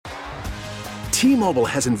T-Mobile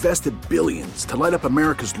has invested billions to light up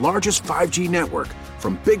America's largest 5G network,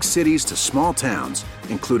 from big cities to small towns,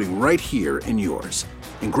 including right here in yours.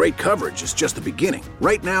 And great coverage is just the beginning.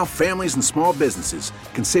 Right now, families and small businesses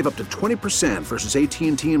can save up to 20% versus AT&T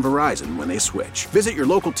and Verizon when they switch. Visit your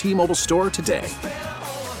local T-Mobile store today.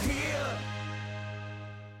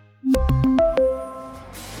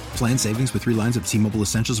 Plan savings with 3 lines of T-Mobile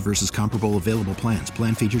Essentials versus comparable available plans.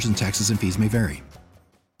 Plan features and taxes and fees may vary.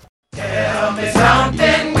 Tell me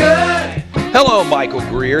something good. Hello, Michael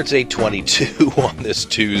Greer. It's 8:22 on this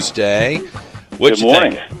Tuesday. What'd Good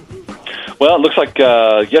morning. you think? Well, it looks like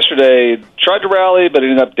yesterday tried to rally, but it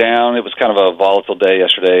ended up down. It was kind of a volatile day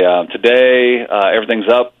yesterday. Today, everything's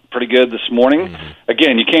up pretty good this morning. Mm-hmm.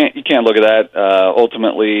 Again, you can't look at that.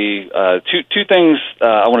 Ultimately, two things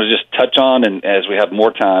I want to just touch on, and as we have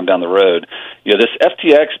more time down the road, this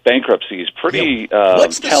FTX bankruptcy is pretty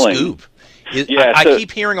What's the telling. scoop? Yeah, I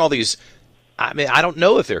keep hearing all these. I mean, I don't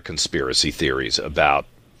know if they're conspiracy theories about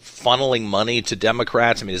funneling money to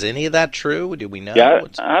Democrats. I mean, is any of that true? Do we know? Yeah,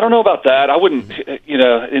 I don't know about that. I wouldn't,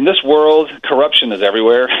 in this world, corruption is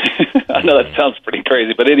everywhere. I know that sounds pretty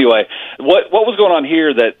crazy, but anyway, what was going on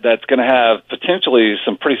here that's going to have potentially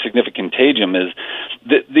some pretty significant contagion is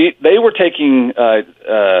they were taking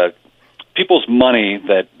people's money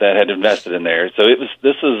that had invested in there. So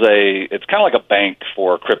it's kind of like a bank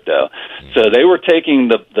for crypto. So they were taking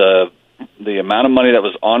the amount of money that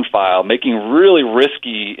was on file, making really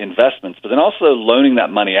risky investments, but then also loaning that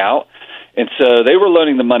money out. And so they were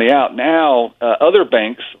loaning the money out. Now, other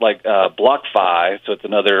banks like BlockFi, so it's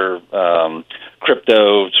another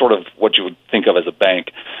crypto, sort of what you would think of as a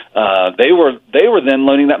bank, they were then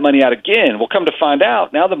loaning that money out again. We'll come to find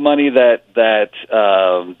out now the money that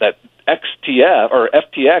XTF or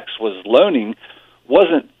FTX was loaning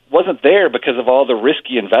wasn't there because of all the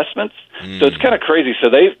risky investments. So it's kind of crazy. So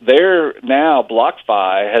they're now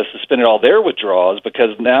BlockFi has suspended all their withdrawals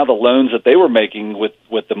because now the loans that they were making with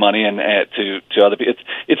the money and to other people,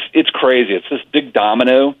 it's crazy. It's this big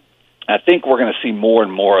domino. I think we're going to see more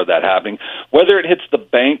and more of that happening. Whether it hits the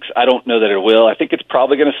banks, I don't know that it will. I think it's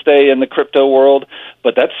probably going to stay in the crypto world,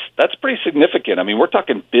 but that's pretty significant. I mean, we're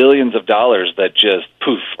talking billions of dollars that just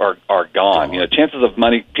poof are gone. Chances of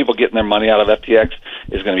people getting their money out of FTX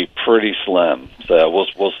is going to be pretty slim. So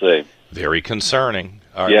we'll see. Very concerning.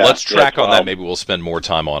 All right, let's track on that. Maybe we'll spend more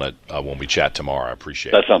time on it when we chat tomorrow. I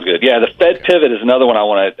appreciate it. That sounds good. Yeah, the Fed pivot is another one I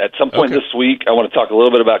want to, at some point this week, I want to talk a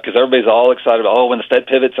little bit about, because everybody's all excited about, when the Fed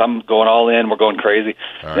pivots, I'm going all in, we're going crazy.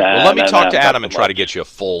 All right. Well, let me talk to Adam and try to get you a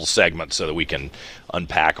full segment so that we can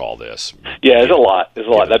unpack all this. Yeah, there's a lot.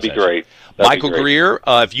 That'd be great. Michael Greer,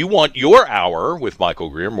 if you want your hour with Michael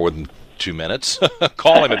Greer, more than 2 minutes,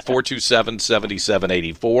 call him at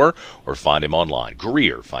 427-7784 or find him online,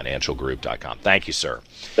 GreerFinancialGroup.com. Thank you, sir.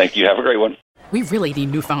 Thank you. Have a great one. We really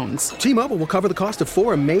need new phones. T-Mobile will cover the cost of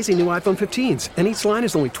 4 amazing new iPhone 15s, and each line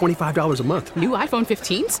is only $25 a month. New iPhone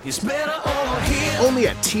 15s? It's better over here. Only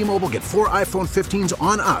at T-Mobile, get 4 iPhone 15s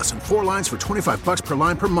on us and 4 lines for $25 per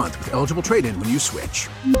line per month with eligible trade-in when you switch.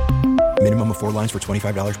 Minimum of 4 lines for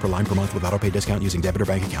 $25 per line per month with autopay discount using debit or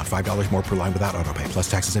bank account. $5 more per line without autopay, plus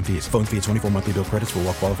taxes and fees. Phone fee at 24 monthly bill credits for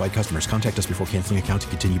well-qualified customers. Contact us before canceling account to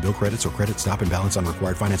continue bill credits or credit stop and balance on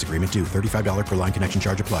required finance agreement due. $35 per line connection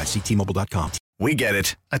charge applies. See T-Mobile.com. We get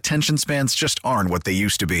it. Attention spans just aren't what they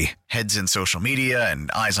used to be. Heads in social media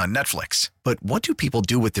and eyes on Netflix. But what do people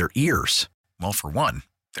do with their ears? Well, for one,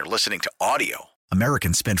 they're listening to audio.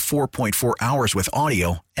 Americans spend 4.4 hours with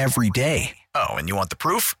audio every day. Oh, and you want the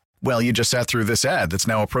proof? Well, you just sat through this ad that's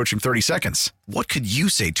now approaching 30 seconds. What could you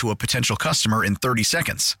say to a potential customer in 30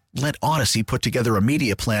 seconds? Let Odyssey put together a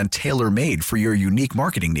media plan tailor-made for your unique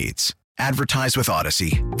marketing needs. Advertise with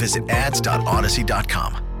Odyssey. Visit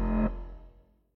ads.odyssey.com.